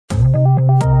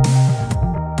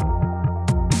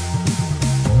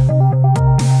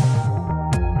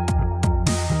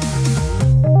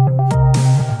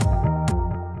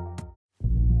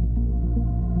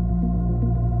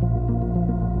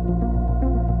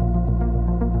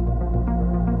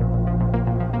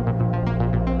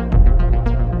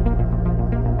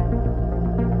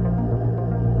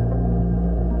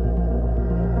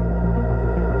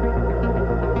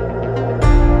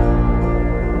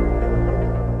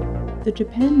The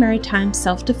Japan Maritime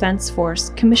Self-Defense Force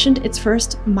commissioned its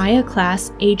first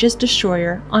Maya-class Aegis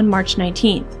destroyer on March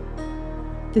 19th.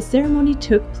 The ceremony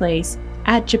took place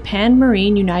at Japan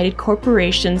Marine United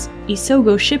Corporation's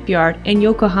Isogo Shipyard in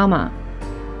Yokohama.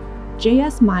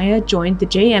 JS Maya joined the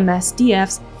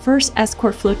JMSDF's first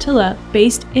escort flotilla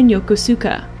based in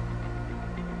Yokosuka.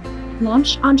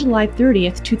 Launched on July 30,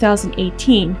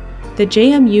 2018, the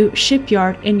JMU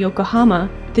Shipyard in Yokohama,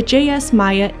 the JS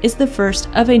Maya is the first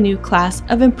of a new class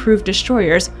of improved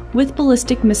destroyers with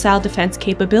ballistic missile defense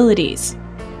capabilities.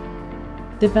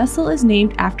 The vessel is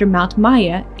named after Mount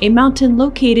Maya, a mountain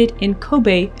located in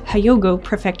Kobe, Hyogo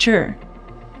Prefecture.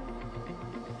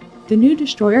 The new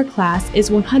destroyer class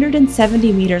is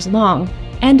 170 meters long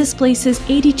and displaces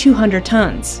 8,200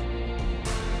 tons.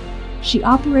 She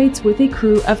operates with a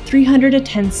crew of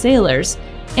 310 sailors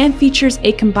and features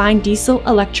a combined diesel,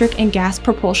 electric, and gas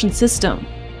propulsion system.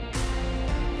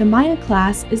 The Maya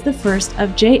class is the first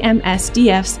of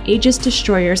JMSDF's Aegis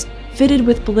destroyers fitted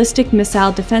with ballistic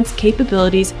missile defense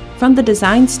capabilities from the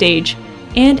design stage,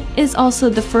 and is also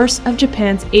the first of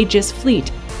Japan's Aegis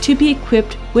fleet to be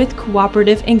equipped with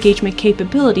cooperative engagement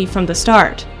capability from the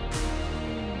start.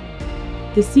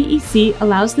 The CEC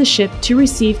allows the ship to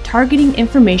receive targeting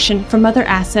information from other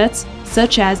assets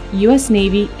such as US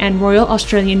Navy and Royal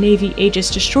Australian Navy Aegis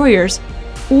destroyers,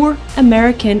 or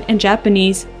American and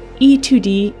Japanese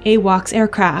E-2D AWACS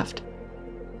aircraft.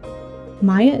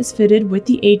 Maya is fitted with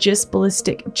the Aegis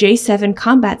ballistic J7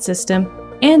 combat system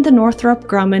and the Northrop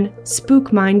Grumman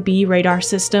Spook Mine B radar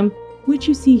system, which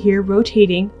you see here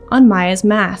rotating on Maya's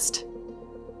mast.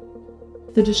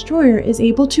 The destroyer is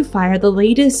able to fire the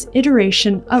latest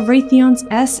iteration of Raytheon's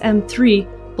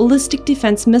SM-3 ballistic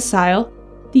defense missile,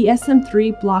 the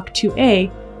SM-3 Block 2A,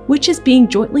 which is being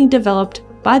jointly developed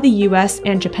by the US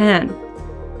and Japan.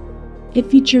 It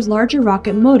features larger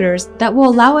rocket motors that will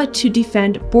allow it to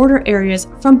defend border areas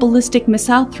from ballistic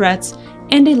missile threats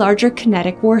and a larger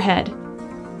kinetic warhead.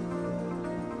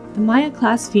 The Maya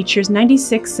class features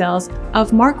 96 cells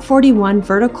of Mark 41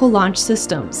 vertical launch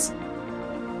systems.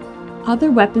 Other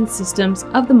weapon systems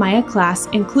of the Maya class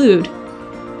include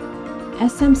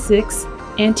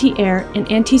SM-6 anti-air and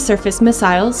anti-surface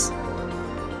missiles,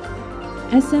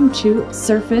 SM-2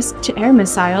 surface-to-air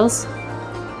missiles,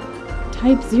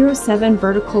 Type 07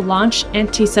 vertical launch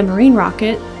anti-submarine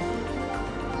rocket,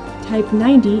 Type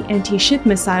 90 anti-ship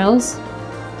missiles,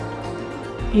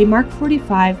 a Mark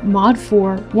 45 Mod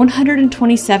 4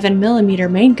 127mm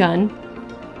main gun,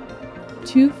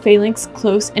 2 Phalanx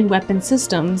close and weapon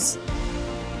systems,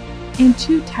 and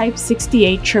 2 Type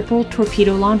 68 triple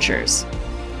torpedo launchers.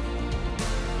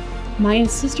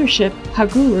 Maya's sister ship,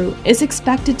 Haguro, is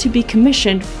expected to be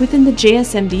commissioned within the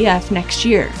JSMDF next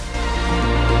year.